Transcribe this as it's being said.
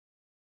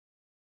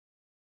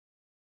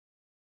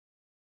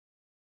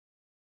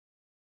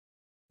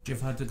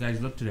Jeff, how'd the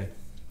guys look today?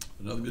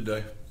 Another good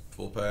day.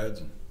 Full pads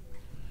and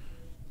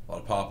a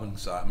lot of popping,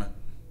 excitement.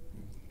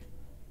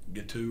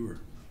 Get to or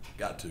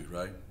got to,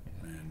 right?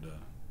 And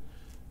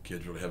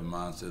kids really have a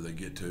mindset they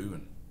get to,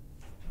 and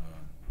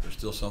there's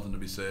still something to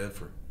be said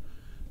for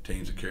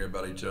teams that care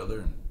about each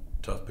other and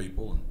tough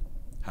people and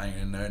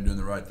hanging in there and doing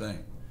the right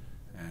thing.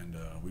 And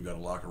we've got a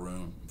locker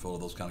room full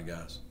of those kind of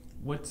guys.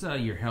 What's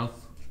your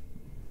health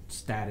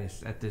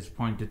status at this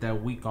point? Did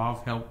that week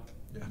off help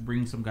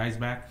bring some guys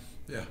back?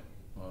 Yeah.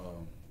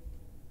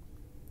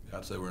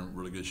 I'd say we're in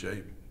really good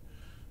shape.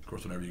 Of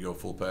course, whenever you go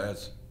full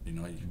pads, you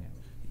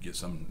get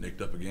some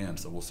nicked up again.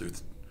 So we'll see.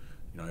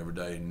 Every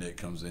day Nick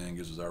comes in,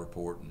 gives us our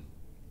report, and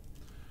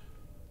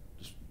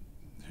just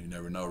you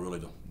never know really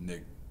till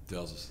Nick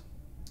tells us.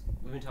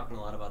 We've been talking a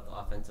lot about the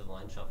offensive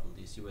line shuffle. Do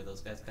you see where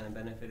those guys kind of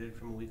benefited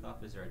from a week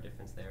off? Is there a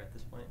difference there at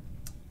this point?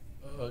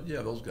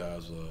 Yeah, those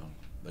guys,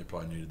 they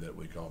probably needed that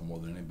week off more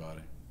than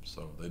anybody.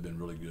 So they've been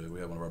really good.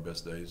 We had one of our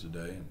best days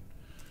today, and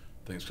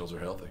things because they're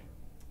healthy.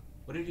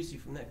 What did you see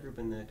from that group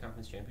in the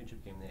conference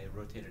championship game? They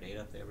rotated 8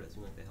 up there, but it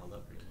seemed like they held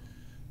up pretty well.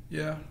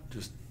 Yeah,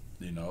 just,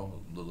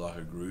 looked like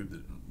a group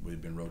that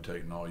we've been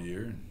rotating all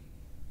year and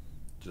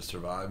just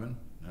surviving.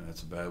 And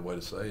that's a bad way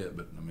to say it,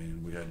 but,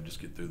 we had to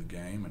just get through the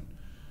game. And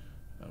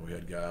we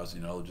had guys,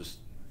 just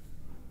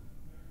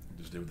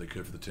did what they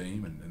could for the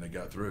team, and they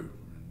got through.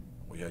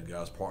 And we had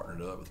guys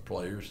partnered up with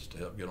players to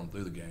help get them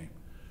through the game.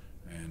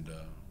 And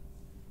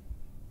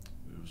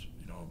it was,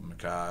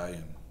 Mackay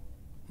and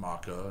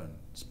Maka and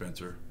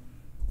Spencer.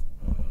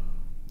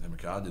 And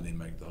Mackay didn't even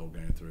make the whole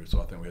game through. So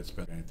I think we had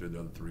Spencer game through. The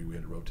other 3 we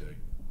had to rotate.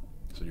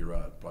 So you're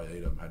right, probably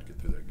 8 of them had to get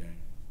through that game.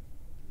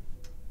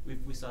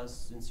 We saw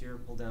Sincere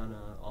pull down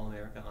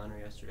All-America honor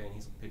yesterday, and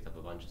he's picked up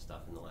a bunch of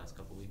stuff in the last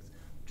couple of weeks.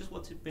 Just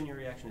what's been your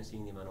reaction to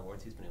seeing the amount of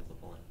awards he's been able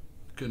to pull in?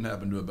 Couldn't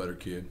happen to a better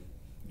kid,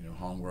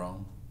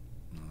 homegrown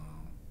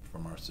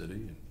from our city.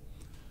 And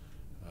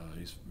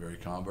he's very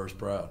Converse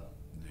proud.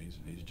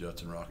 He's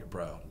Judson Rocket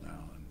proud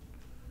now. And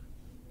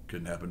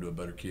couldn't happen to a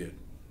better kid.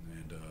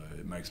 And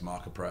it makes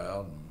Maka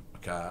proud, and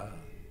Mackay,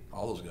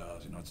 all those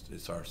guys.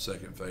 It's our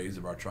second phase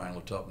of our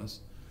triangle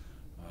toughness.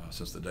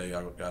 Since the day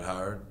I got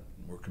hired,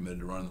 we're committed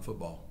to running the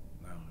football.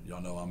 Now,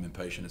 y'all know I'm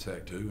impatient as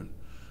heck too, and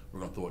we're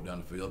going to throw it down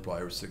the field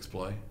probably every 6th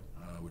play,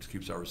 which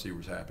keeps our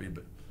receivers happy,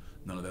 but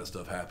none of that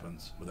stuff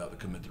happens without the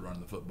commitment to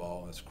running the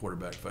football. That's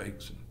quarterback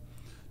fakes and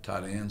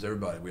tight ends,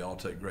 everybody. We all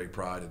take great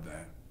pride in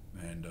that,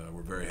 and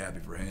we're very happy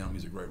for him.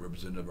 He's a great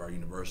representative of our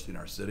university and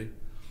our city,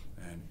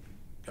 and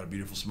got a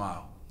beautiful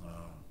smile.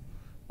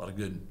 A lot of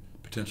good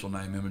potential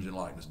name, image, and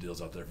likeness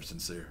deals out there for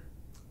Sincere.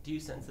 Do you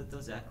sense that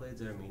those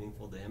accolades are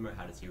meaningful to him, or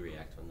how does he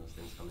react when those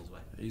things come his way?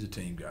 He's a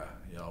team guy.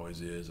 He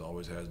always is,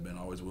 always has been,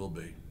 always will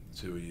be.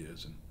 That's who he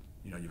is. And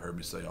you've heard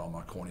me say all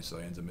my corny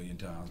sayings a million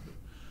times, but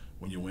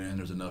when you win,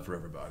 there's enough for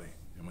everybody,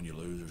 and when you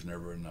lose, there's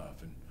never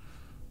enough. And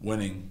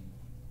winning,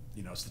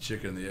 it's the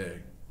chicken and the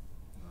egg.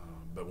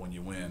 But when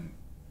you win,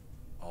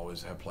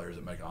 always have players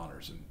that make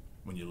honors, and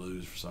when you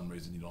lose, for some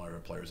reason, you don't ever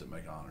have players that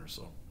make honors.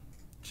 So,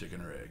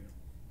 chicken or egg.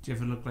 Jeff,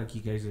 it looked like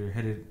you guys are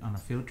headed on a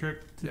field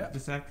trip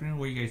this afternoon.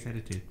 Where are you guys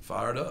headed to?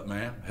 Fired up,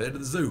 man. Headed to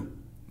the zoo.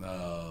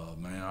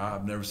 Man,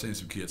 I've never seen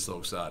some kids so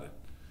excited,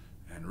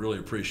 and really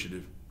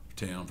appreciative of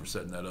Tim for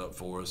setting that up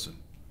for us.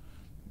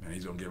 And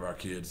he's going to give our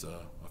kids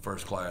a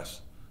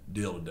first-class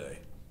deal today.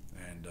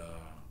 And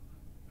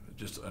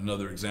just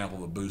another example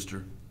of a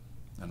booster,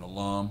 an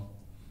alum,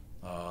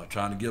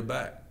 trying to give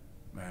back.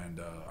 And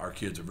our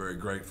kids are very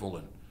grateful,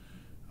 and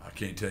I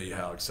can't tell you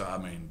how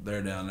excited.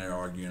 They're down there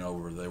arguing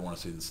over they want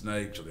to see the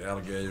snakes or the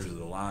alligators or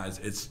the lions.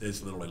 It's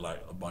literally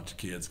like a bunch of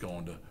kids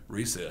going to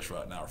recess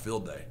right now, or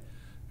field day.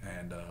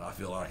 And I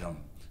feel like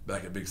I'm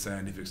back at Big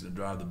Sandy fixing to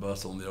drive the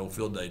bus on the old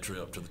field day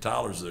trip to the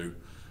Tyler Zoo.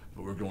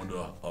 But we're going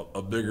to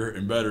a bigger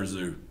and better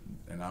zoo.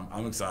 And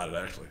I'm excited,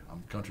 actually.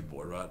 I'm a country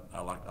boy, right?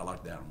 I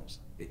like the animals.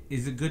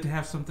 Is it good to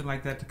have something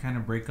like that to kind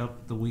of break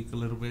up the week a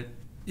little bit?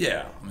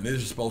 Yeah.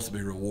 These are supposed to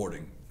be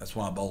rewarding. That's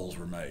why bowls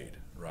were made,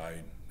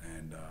 right?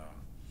 And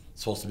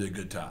it's supposed to be a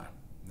good time.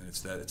 And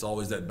it's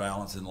always that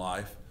balance in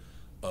life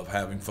of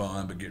having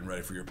fun but getting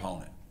ready for your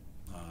opponent.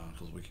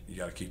 Because you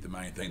got to keep the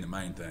main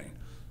thing.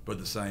 But at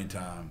the same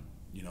time,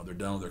 they're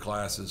done with their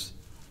classes.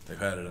 They've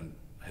had a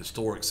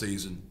historic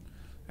season.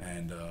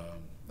 And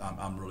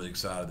I'm really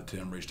excited that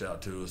Tim reached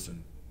out to us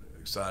and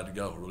excited to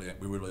go.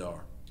 We really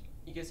are.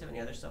 You guys have any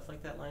other stuff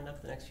like that lined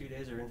up the next few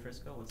days or in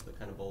Frisco? What's the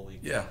kind of bowl week?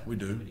 Yeah, we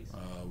do.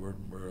 We're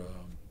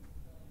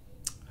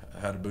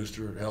had a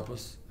booster help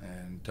us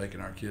and taking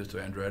our kids to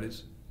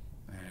Andretti's.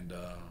 And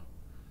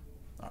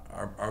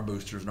our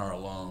boosters and our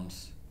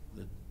alums,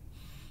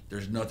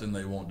 there's nothing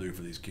they won't do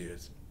for these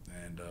kids.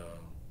 And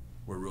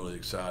we're really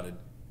excited,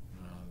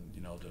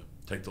 to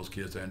take those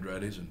kids to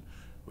Andretti's. And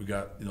we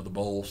got, the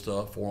bowl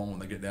stuff for them when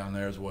they get down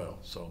there as well.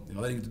 So, they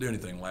didn't get to do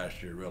anything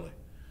last year, really.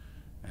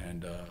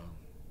 And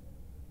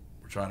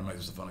we're trying to make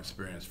this a fun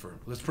experience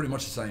it's pretty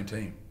much the same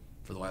team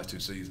for the last 2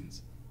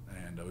 seasons.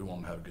 And we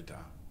want them to have a good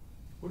time.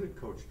 What did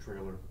Coach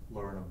Traylor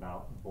learn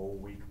about bowl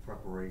week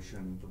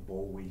preparation, the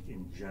bowl week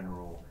in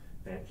general,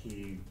 that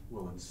he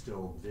will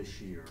instill this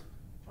year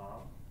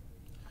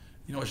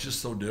You know, it's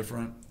just so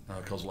different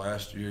because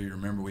last year, you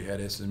remember we had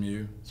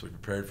SMU, so we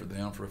prepared for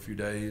them for a few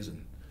days,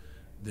 and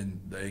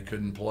then they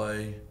couldn't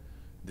play.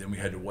 Then we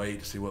had to wait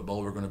to see what bowl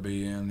we were going to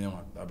be in. Then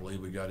I believe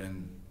we got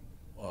in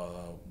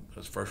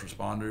as first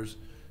responders,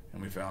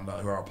 and we found out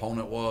who our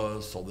opponent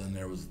was. So then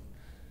there was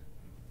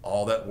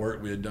all that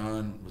work we had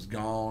done was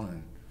gone,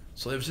 and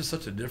so it was just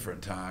such a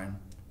different time.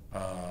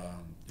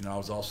 You know, I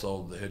was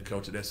also the head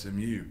coach at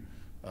SMU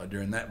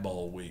during that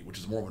bowl week, which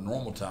is more of a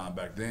normal time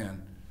back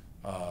then.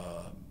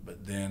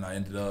 But then I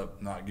ended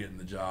up not getting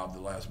the job the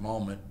last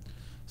moment,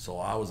 so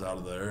I was out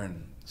of there,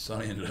 and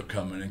Sonny ended up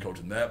coming in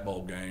coaching that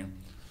bowl game.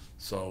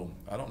 So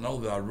I don't know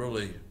that I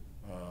really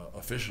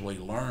officially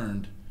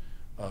learned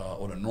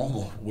what a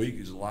normal week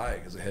is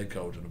like as a head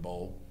coach at a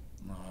bowl.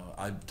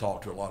 I've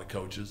talked to a lot of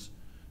coaches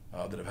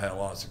that have had a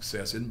lot of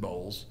success in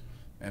bowls,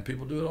 and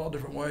people do it all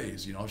different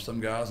ways. You know, some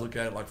guys look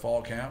at it like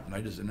fall camp, and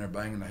they just in there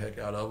banging the heck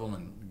out of them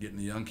and getting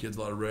the young kids a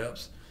lot of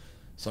reps.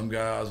 Some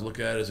guys look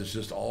at it as it's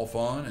just all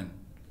fun and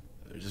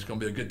it's just going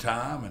to be a good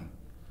time. And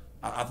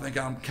I think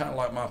I'm kind of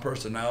like my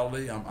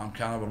personality. I'm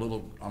kind of a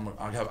little.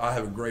 I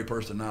have a gray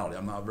personality.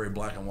 I'm not a very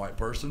black and white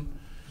person,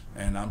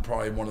 and I'm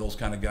probably one of those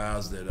kind of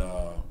guys that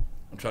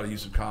I'm trying to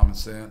use some common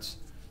sense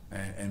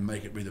and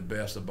make it be the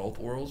best of both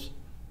worlds,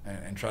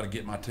 and try to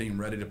get my team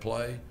ready to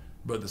play,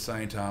 but at the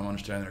same time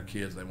understand their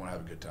kids and they want to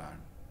have a good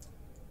time.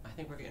 I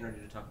think we're getting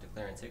ready to talk to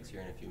Clarence Hicks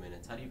here in a few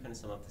minutes. How do you kind of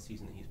sum up the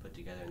season that he's put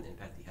together and the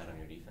impact he had on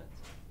your defense?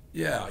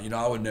 Yeah, you know,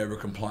 I would never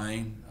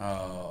complain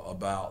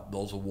about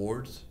those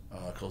awards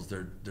because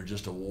they're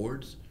just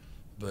awards.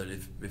 But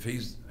if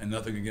he's, and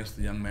nothing against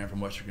the young man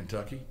from Western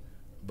Kentucky,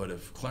 but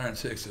if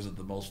Clarence Hicks isn't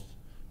the most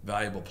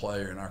valuable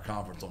player in our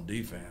conference on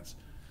defense,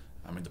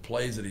 I mean, the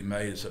plays that he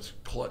made at such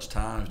clutch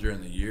times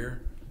during the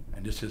year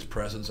and just his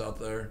presence out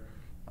there,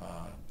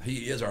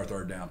 he is our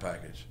third down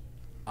package.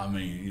 I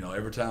mean, you know,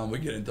 every time we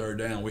get in third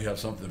down, we have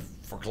something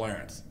for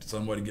Clarence,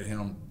 some way to get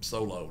him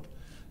soloed.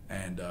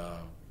 And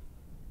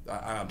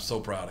I'm so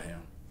proud of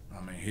him.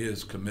 I mean,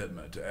 his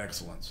commitment to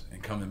excellence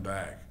and coming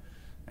back.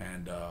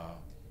 And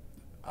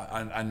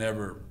I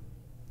never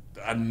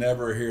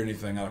hear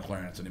anything out of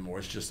Clarence anymore.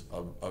 It's just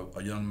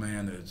a young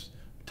man that's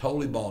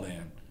totally bought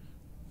in,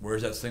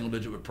 wears that single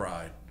digit with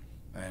pride,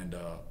 and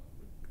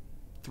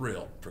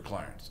thrilled for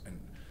Clarence. And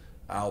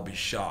I'll be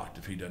shocked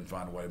if he doesn't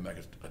find a way to make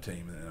a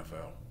team in the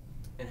NFL.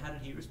 And how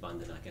did he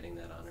respond to not getting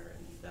that honor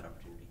and that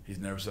opportunity? He's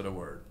never said a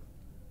word.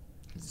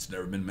 It's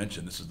never been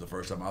mentioned. This is the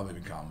first time I've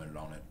even commented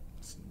on it.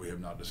 We have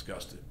not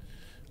discussed it.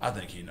 I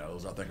think he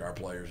knows. I think our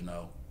players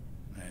know.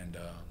 And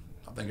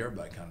I think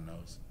everybody kind of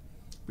knows.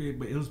 But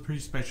it was a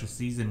pretty special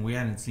season. We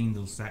hadn't seen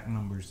those sack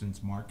numbers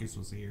since Marcus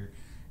was here.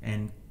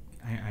 And,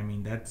 I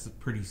mean, that's a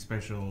pretty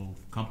special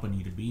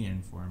company to be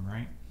in for him,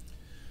 right?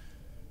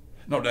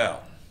 No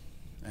doubt.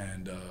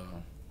 And,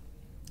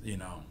 you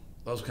know,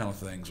 those kind of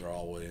things are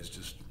always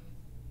just,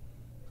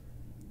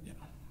 you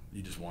know,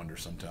 you just wonder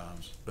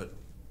sometimes. But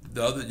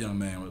the other young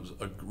man was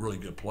a really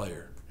good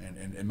player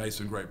and made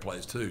some great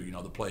plays too. You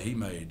know, the play he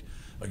made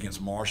against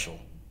Marshall,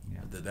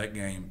 that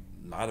game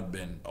might have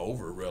been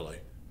over really.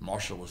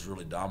 Marshall was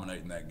really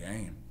dominating that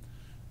game.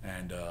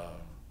 And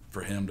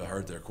for him to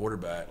hurt their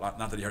quarterback,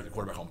 not that he hurt the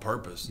quarterback on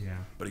purpose,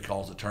 but he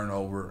caused a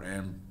turnover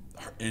and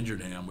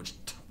injured him, which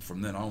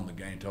from then on the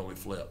game totally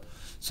flipped.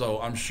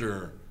 So I'm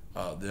sure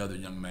the other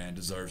young man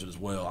deserves it as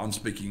well. I'm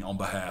speaking on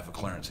behalf of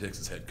Clarence Hicks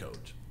as head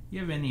coach. You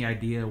have any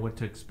idea what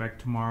to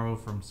expect tomorrow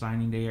from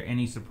signing day, or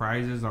any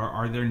surprises, or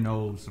are there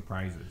no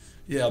surprises?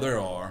 Yeah, there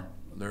are,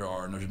 and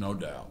there's no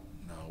doubt.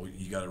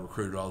 You got to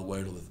recruit it all the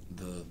way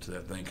to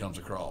that thing comes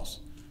across.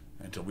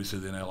 Until we see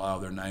the NLI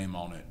with their name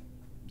on it,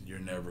 you're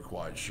never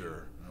quite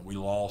sure. We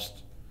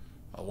lost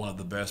one of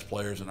the best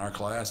players in our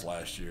class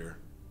last year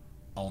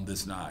on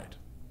this night,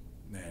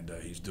 and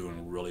he's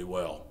doing really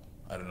well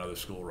at another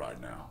school right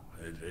now.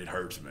 It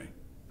hurts me.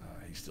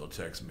 He still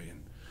texts me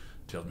and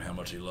tells me how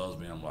much he loves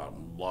me. I'm like,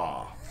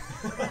 blah.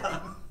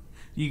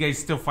 You guys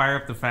still fire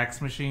up the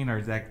fax machine, or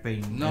is that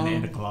thing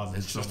in the closet?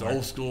 It's just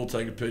old school.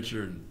 Take a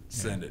picture and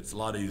send it. It's a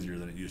lot easier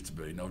than it used to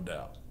be, no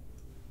doubt.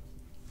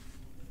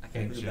 I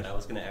can't believe that I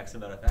was going to ask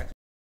about a fax